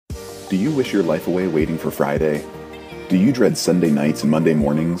Do you wish your life away waiting for Friday? Do you dread Sunday nights and Monday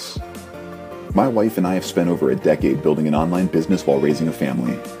mornings? My wife and I have spent over a decade building an online business while raising a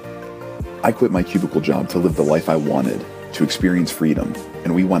family. I quit my cubicle job to live the life I wanted, to experience freedom,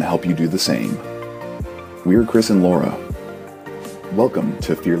 and we want to help you do the same. We're Chris and Laura. Welcome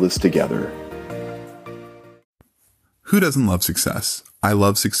to Fearless Together. Who doesn't love success? I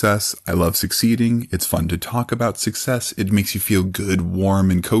love success. I love succeeding. It's fun to talk about success. It makes you feel good, warm,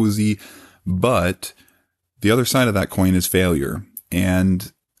 and cozy. But the other side of that coin is failure.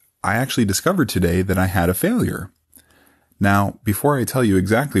 And I actually discovered today that I had a failure. Now, before I tell you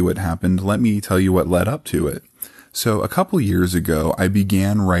exactly what happened, let me tell you what led up to it. So a couple years ago, I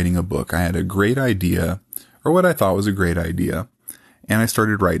began writing a book. I had a great idea, or what I thought was a great idea, and I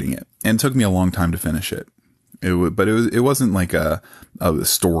started writing it. And it took me a long time to finish it. It wasn't like a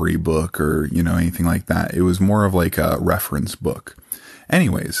story book or, anything like that. It was more of like a reference book.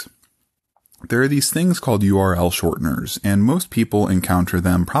 Anyways, there are these things called URL shorteners, and most people encounter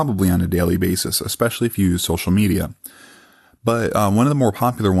them probably on a daily basis, especially if you use social media. But one of the more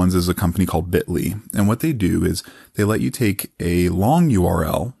popular ones is a company called Bitly. And what they do is they let you take a long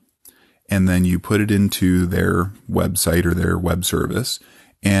URL and then you put it into their website or their web service,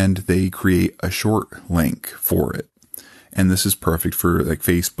 and they create a short link for it. And this is perfect for like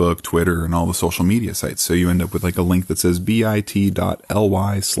Facebook, Twitter, and all the social media sites. So you end up with like a link that says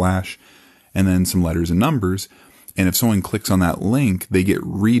bit.ly/ and then some letters and numbers. And if someone clicks on that link, they get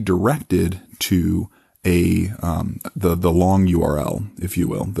redirected to the long URL, if you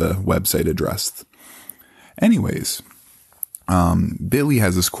will, the website address. Anyways, Bitly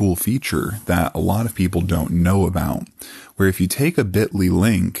has this cool feature that a lot of people don't know about, where if you take a Bitly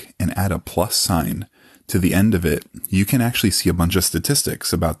link and add a plus sign to the end of it, you can actually see a bunch of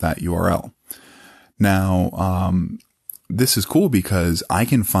statistics about that URL. Now, this is cool because I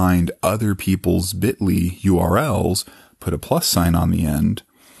can find other people's Bitly URLs, put a plus sign on the end,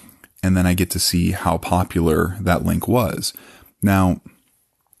 and then I get to see how popular that link was. Now,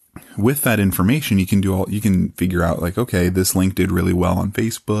 with that information, you can figure out like, okay, this link did really well on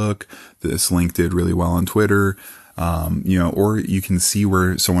Facebook. This link did really well on Twitter. Or you can see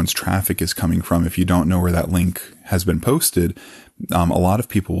where someone's traffic is coming from. If you don't know where that link has been posted, a lot of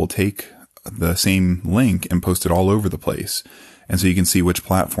people will take the same link and post it all over the place. And so you can see which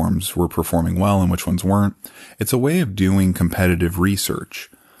platforms were performing well and which ones weren't. It's a way of doing competitive research.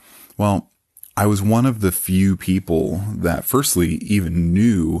 Well, I was one of the few people that firstly even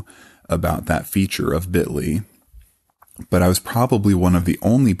knew about that feature of Bitly, but I was probably one of the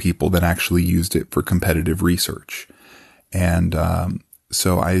only people that actually used it for competitive research. And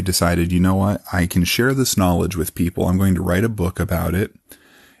so I decided, you know what? I can share this knowledge with people. I'm going to write a book about it.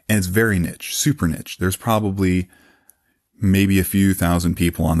 And it's very niche, super niche. There's probably maybe a few thousand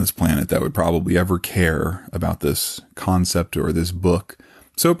people on this planet that would probably ever care about this concept or this book.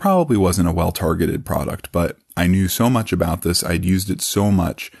 So it probably wasn't a well-targeted product, but I knew so much about this. I'd used it so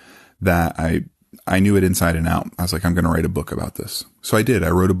much that I knew it inside and out. I was like, I'm going to write a book about this. So I did. I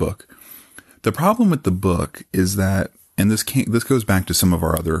wrote a book. The problem with the book is that, and this goes back to some of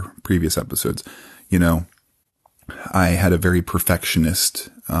our other previous episodes, I had a very perfectionist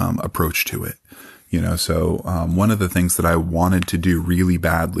approach to it. So one of the things that I wanted to do really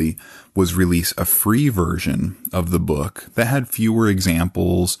badly was release a free version of the book that had fewer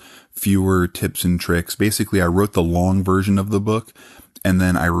examples, fewer tips and tricks. Basically, I wrote the long version of the book, and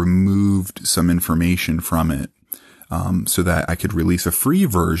then I removed some information from it so that I could release a free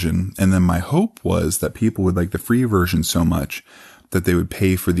version. And then my hope was that people would like the free version so much that they would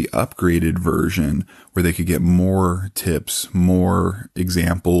pay for the upgraded version where they could get more tips, more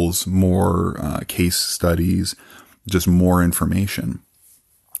examples, more case studies, just more information.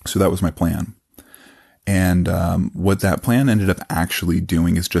 So that was my plan. And what that plan ended up actually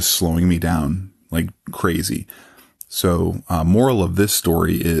doing is just slowing me down like crazy. So moral of this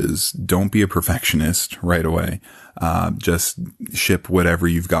story is don't be a perfectionist right away. Just ship whatever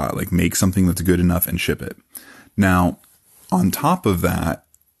you've got, like make something that's good enough and ship it. Now, on top of that,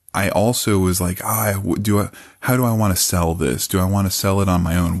 I also was like, how do I want to sell this? Do I want to sell it on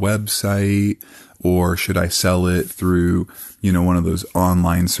my own website, or should I sell it through, one of those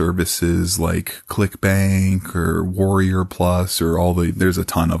online services like ClickBank or Warrior Plus or there's a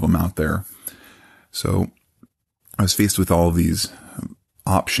ton of them out there. So I was faced with all these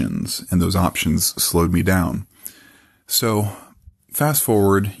options, and those options slowed me down. So fast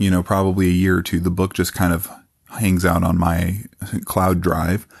forward, probably a year or two, the book just kind of hangs out on my cloud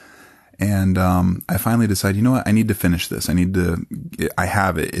drive. And I finally decided, you know what? I need to finish this. I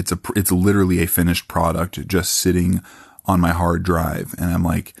have it. It's literally a finished product just sitting on my hard drive. And I'm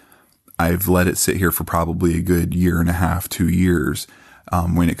like, I've let it sit here for probably a good year and a half, 2 years,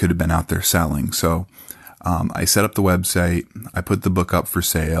 when it could have been out there selling. So, I set up the website, I put the book up for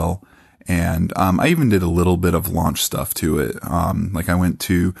sale, and, I even did a little bit of launch stuff to it.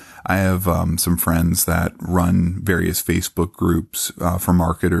 I have, some friends that run various Facebook groups, for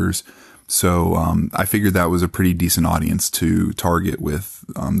marketers. So, I figured that was a pretty decent audience to target with,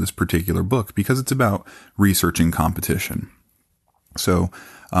 this particular book because it's about researching competition. So,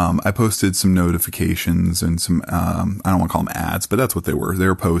 I posted some notifications and some, I don't want to call them ads, but that's what they were. They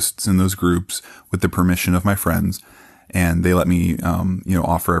were posts in those groups with the permission of my friends, and they let me,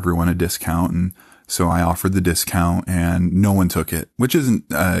 offer everyone a discount. And so I offered the discount and no one took it, which isn't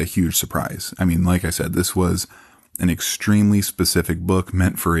a huge surprise. I mean, like I said, this was an extremely specific book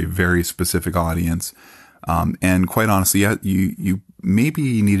meant for a very specific audience. And quite honestly, you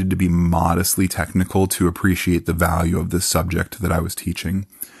maybe needed to be modestly technical to appreciate the value of this subject that I was teaching.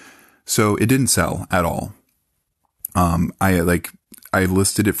 So it didn't sell at all. I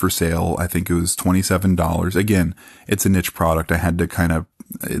listed it for sale. I think it was $27. Again, it's a niche product. I had to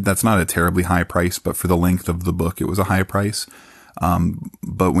that's not a terribly high price, but for the length of the book, it was a high price.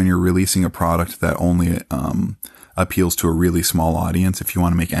 But when you're releasing a product that only, appeals to a really small audience, if you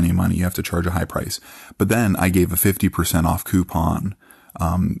want to make any money, you have to charge a high price. But then I gave a 50% off coupon,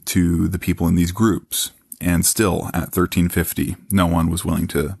 to the people in these groups, and still at $13.50, no one was willing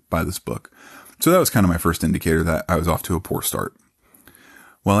to buy this book. So that was kind of my first indicator that I was off to a poor start.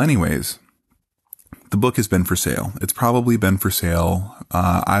 Well, anyways, the book has been for sale. It's probably been for sale,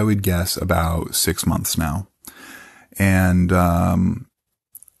 I would guess about 6 months now. And,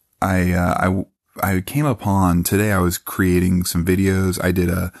 I came upon today, I was creating some videos. I did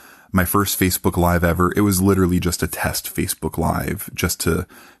my first Facebook Live ever. It was literally just a test Facebook Live just to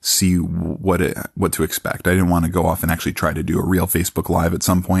see what to expect. I didn't want to go off and actually try to do a real Facebook Live at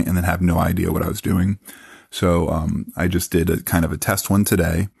some point and then have no idea what I was doing. So, I just did a kind of a test one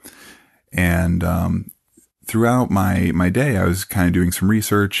today. And, throughout my day, I was kind of doing some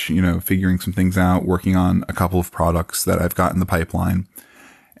research, figuring some things out, working on a couple of products that I've got in the pipeline.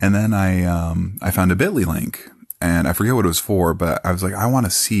 And then I found a Bitly link, and I forget what it was for, but I was like, I want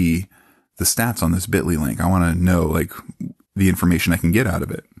to see the stats on this Bitly link. I want to know the information I can get out of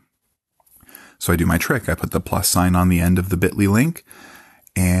it. So I do my trick. I put the plus sign on the end of the Bitly link,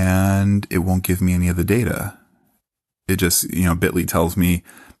 and it won't give me any of the data. It just, Bitly tells me,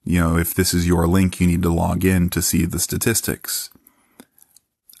 if this is your link, you need to log in to see the statistics.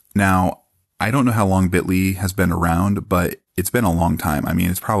 Now, I don't know how long Bitly has been around, but it's been a long time. I mean,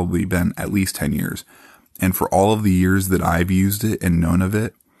 it's probably been at least 10 years. And for all of the years that I've used it and known of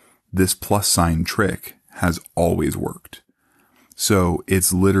it, this plus sign trick has always worked. So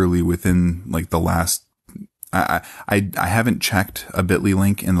it's literally within the last, I haven't checked a Bitly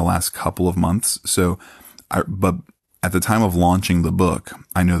link in the last couple of months. But at the time of launching the book,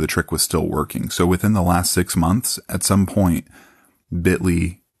 I know the trick was still working. So within the last 6 months, at some point,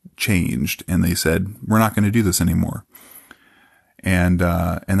 Bitly changed and they said, we're not going to do this anymore. And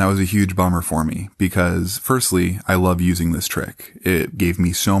that was a huge bummer for me because firstly, I love using this trick. It gave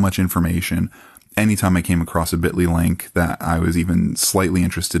me so much information. Anytime I came across a Bitly link that I was even slightly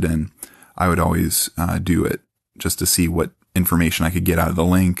interested in, I would always, do it just to see what information I could get out of the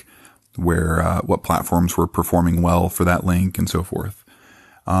link, what platforms were performing well for that link and so forth.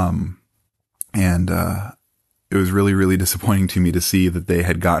 It was really, really disappointing to me to see that they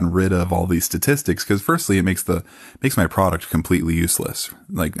had gotten rid of all these statistics. Cause firstly, it makes my product completely useless.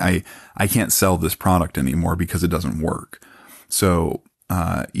 I can't sell this product anymore because it doesn't work. So,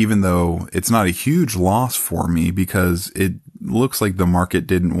 even though it's not a huge loss for me because it looks like the market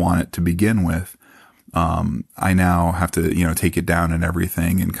didn't want it to begin with, I now have to, take it down and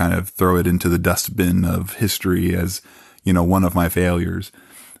everything and kind of throw it into the dustbin of history as, one of my failures.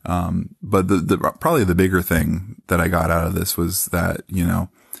 But probably the bigger thing that I got out of this was that,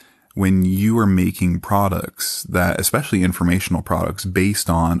 when you are making products that, especially informational products based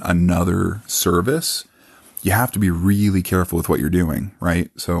on another service, you have to be really careful with what you're doing, right?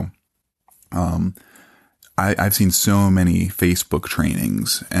 So, I've seen so many Facebook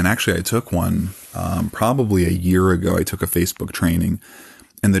trainings, and actually I took one, probably a year ago. I took a Facebook training,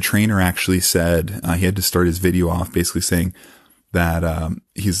 and the trainer actually said, he had to start his video off basically saying that,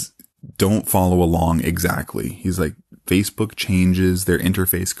 don't follow along exactly. He's like, Facebook changes their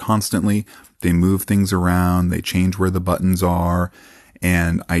interface constantly. They move things around. They change where the buttons are.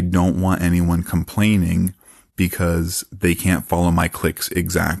 And I don't want anyone complaining because they can't follow my clicks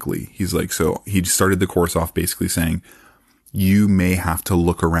exactly. He's like, so he started the course off basically saying, you may have to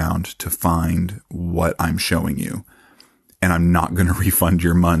look around to find what I'm showing you. and I'm not going to refund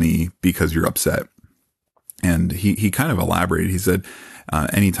your money because you're upset. And he kind of elaborated. He said,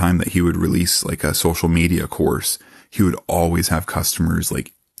 anytime that he would release like a social media course, he would always have customers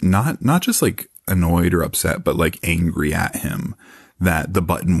like not just like annoyed or upset, but like angry at him that the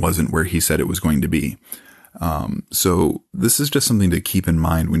button wasn't where he said it was going to be. So this is just something to keep in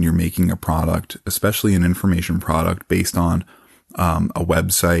mind when you're making a product, especially an information product based on a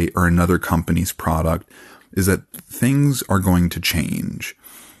website or another company's product, is that things are going to change.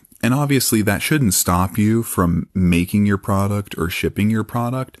 And obviously that shouldn't stop you from making your product or shipping your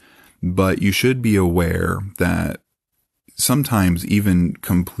product, but you should be aware that sometimes even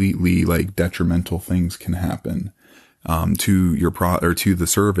completely like detrimental things can happen to your product or to the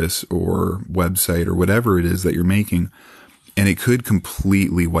service or website or whatever it is that you're making. And it could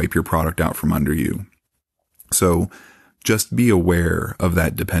completely wipe your product out from under you. So just be aware of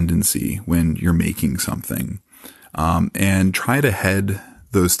that dependency when you're making something, and try to head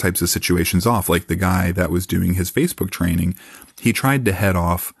those types of situations off. Like the guy that was doing his Facebook training, he tried to head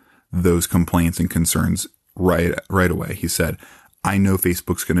off those complaints and concerns right away. He said, I know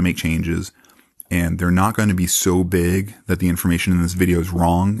Facebook's going to make changes and they're not going to be so big that the information in this video is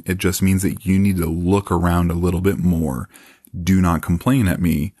wrong. It just means that you need to look around a little bit more. Do not complain at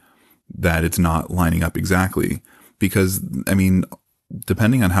me that it's not lining up exactly. Because, I mean,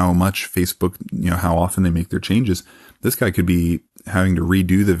 depending on how much Facebook, how often they make their changes, this guy could be having to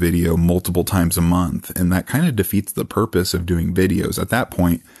redo the video multiple times a month. And that kind of defeats the purpose of doing videos. At that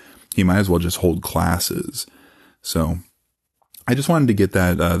point, he might as well just hold classes. So I just wanted to get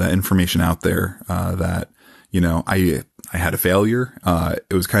that information out there, that, I had a failure.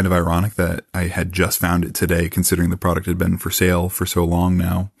 It was kind of ironic that I had just found it today, considering the product had been for sale for so long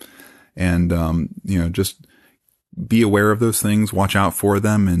now. And, just be aware of those things, watch out for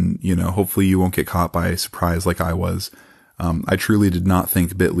them. And, hopefully you won't get caught by surprise like I was. I truly did not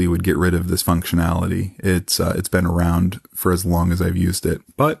think Bitly would get rid of this functionality. It's been around for as long as I've used it,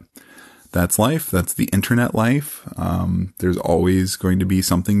 but that's life. That's the internet life. There's always going to be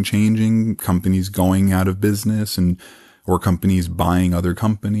something changing, companies going out of business or companies buying other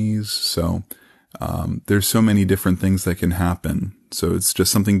companies. So, there's so many different things that can happen. So it's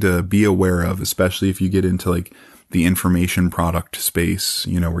just something to be aware of, especially if you get into like the information product space,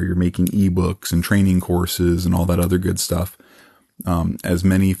 where you're making ebooks and training courses and all that other good stuff. As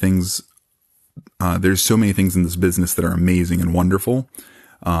many things, there's so many things in this business that are amazing and wonderful.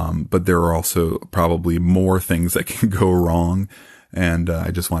 But there are also probably more things that can go wrong. And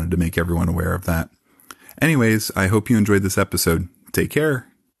I just wanted to make everyone aware of that. Anyways, I hope you enjoyed this episode. Take care.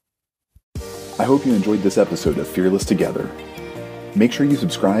 I hope you enjoyed this episode of Fearless Together. Make sure you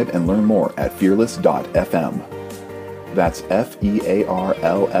subscribe and learn more at fearless.fm. That's FEARLSS.fm.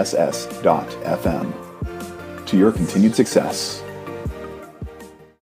 To your continued success.